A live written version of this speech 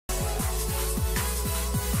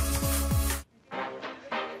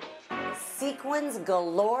sequins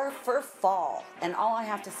galore for fall. And all I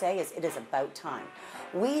have to say is it is about time.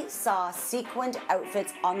 We saw sequined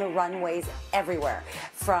outfits on the runways everywhere.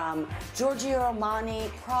 From Giorgio Armani,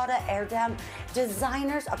 Prada, Erdem,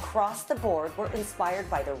 designers across the board were inspired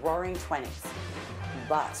by the Roaring 20s.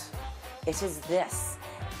 But it is this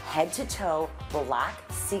head-to-toe black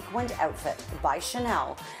sequined outfit by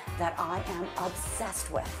Chanel that I am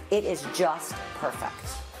obsessed with. It is just perfect.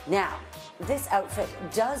 Now, this outfit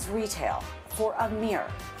does retail for a mere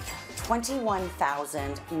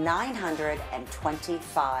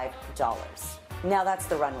 $21,925. Now that's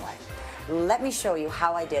the runway. Let me show you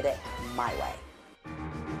how I did it my way.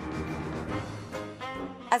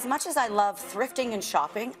 As much as I love thrifting and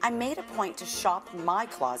shopping, I made a point to shop my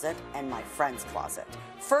closet and my friend's closet.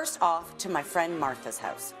 First off, to my friend Martha's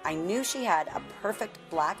house. I knew she had a perfect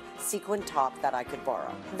black sequin top that I could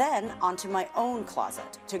borrow. Then onto my own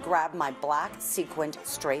closet to grab my black sequined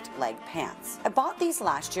straight leg pants. I bought these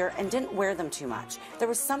last year and didn't wear them too much. There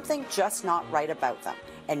was something just not right about them.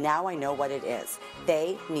 And now I know what it is.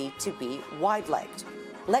 They need to be wide-legged.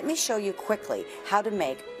 Let me show you quickly how to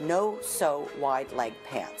make no-sew wide leg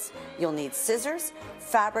pants. You'll need scissors,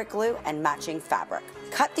 fabric glue, and matching fabric.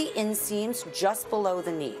 Cut the inseams just below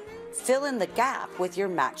the knee. Fill in the gap with your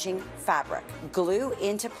matching fabric. Glue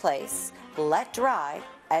into place, let dry,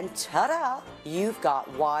 and ta-da! You've got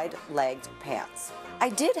wide-legged pants. I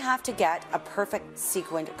did have to get a perfect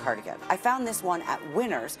sequined cardigan. I found this one at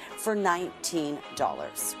Winners for $19.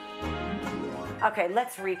 Okay,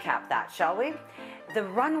 let's recap that, shall we? The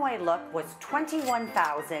runway look was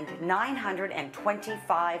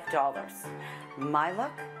 $21,925. My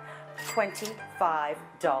look, $25.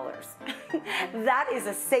 That is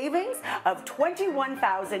a savings of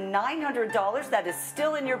 $21,900 that is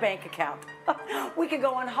still in your bank account. We could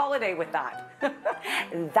go on holiday with that.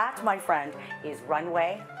 That, my friend, is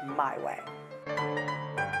Runway My Way.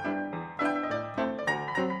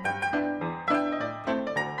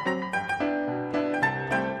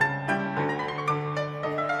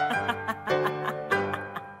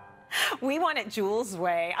 We want it Jules'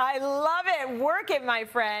 way. I love it. Work it, my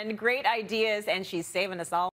friend. Great ideas, and she's saving us all.